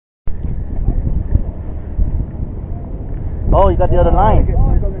you got the other line.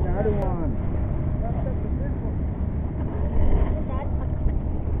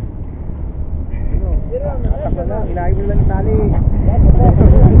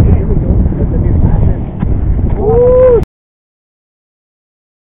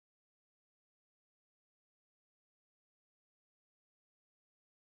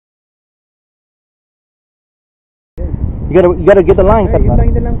 You gotta get the line. Yung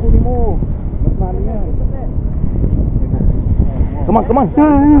line na lang kunin mo. Mas mahal yan. Come on.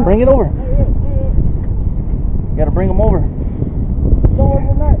 Bring it over. You gotta bring them over.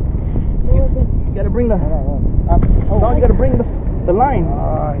 You gotta bring the. No, you gotta bring the line.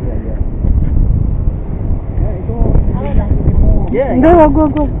 Yeah. Hindi, wag.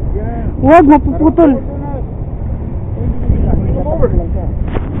 Wag, mapuputol. Bring them over.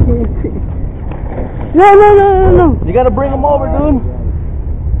 No. You gotta bring them over, dude.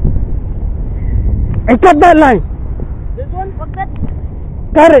 I cut that line. This one? What's that?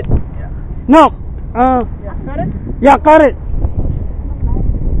 Cut it. Yeah. No. Cut it? Yeah, cut it.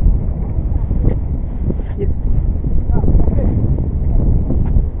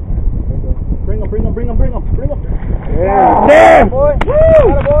 Bring them. Yeah. Damn. Boy.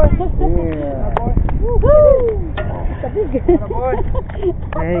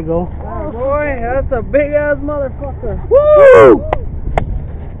 There you go. Boy, that's a big ass motherfucker. Woo!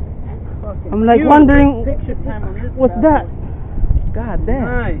 I'm like wondering, Picture time on this what's bad that? God damn.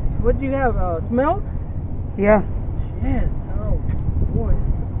 Nice. What do you have? Smell? Yeah. Shit. Oh, boy.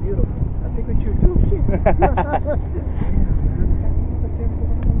 Beautiful. I think we should do shit.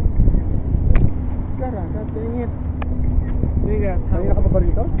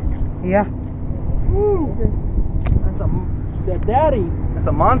 Yeah. That's a daddy. That's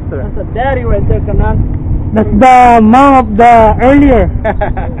a monster. That's a daddy right there, Kanan. That's the mom of the earlier.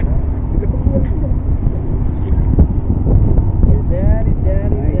 Daddy.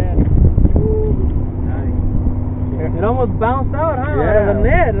 Nice. It almost bounced out, huh? Yeah. Out of the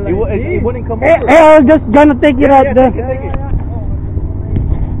net. Like, It wouldn't come Hey, over. I was just gonna take it out there. Take it.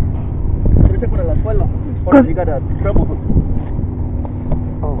 Take it la escuela. Hold on, you got a treble hook.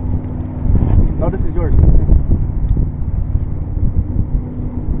 Oh. No, this is yours.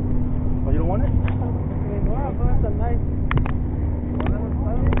 Oh, you don't want it? Wow, that's a nice.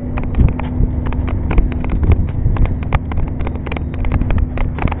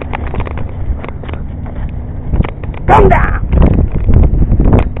 Come down.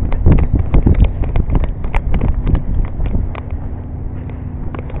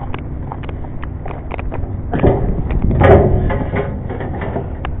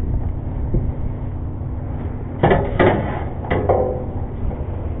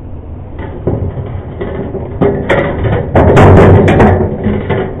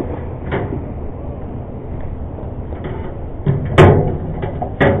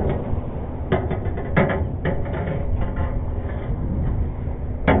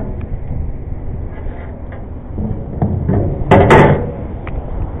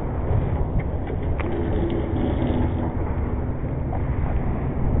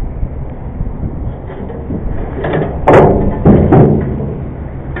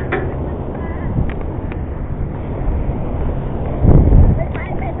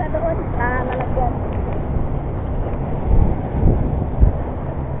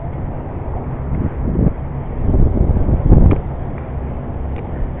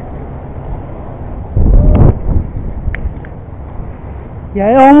 Yeah,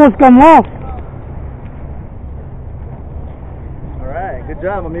 it almost come off. Alright, good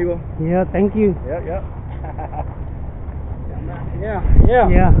job, amigo. Yeah, thank you. Yep.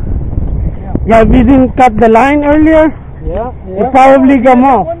 Yeah, if you didn't cut the line earlier, it probably come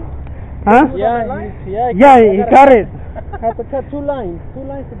off. Huh? Yeah, he cut it. Have to cut two lines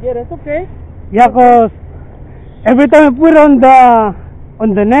to get it. It's okay. Yeah, cause every time you put it on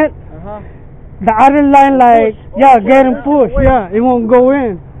the net, the other line like getting pushed. Yeah, it won't go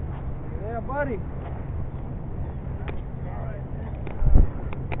in. Yeah, buddy.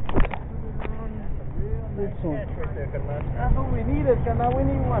 This one. That's what we needed, Kana. We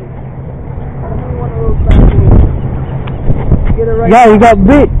need one. We need one of those bad boys. Get it right. Yeah, you got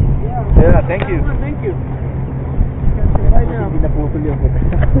bit. Yeah, thank you. Thank you. Right now.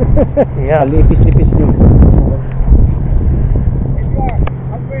 Yeah, lipis yun.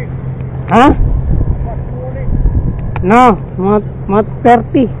 Huh? No, mat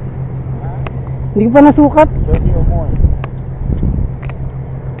 30. Hindi ko pa nasukat. 30 or more.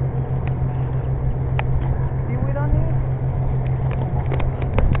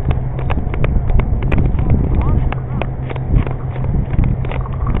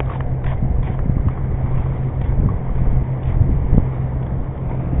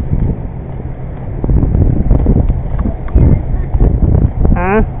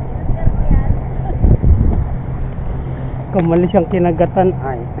 Mali siyang kinagatan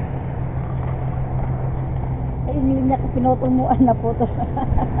ay. Ay, hindi niya pinutumuan na photo.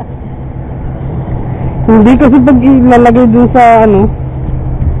 Hindi kasi pag ilalagay dun sa ano.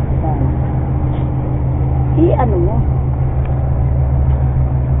 Ano mo?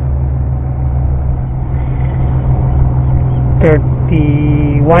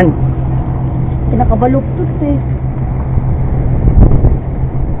 $31. Pinakabaluktot eh.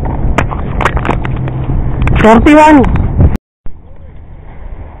 41.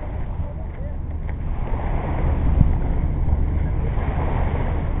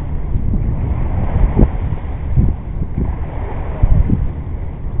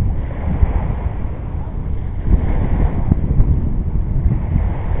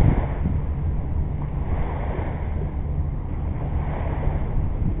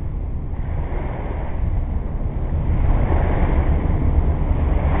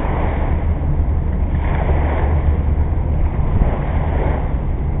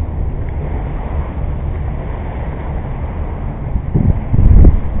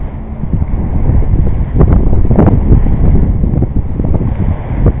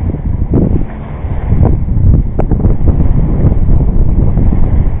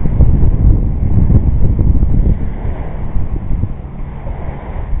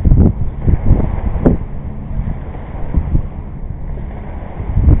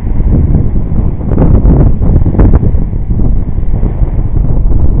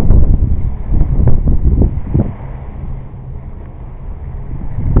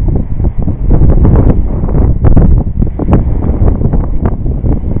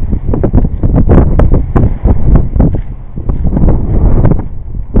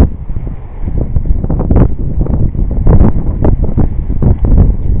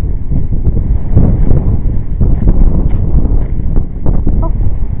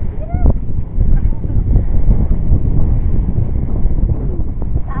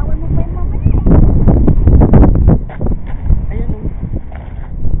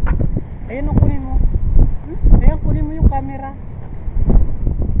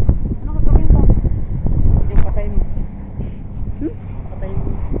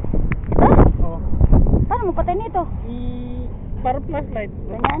 Paano mo patay nito? Para flashlight.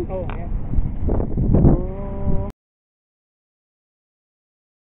 Ganyan? Oh, yeah.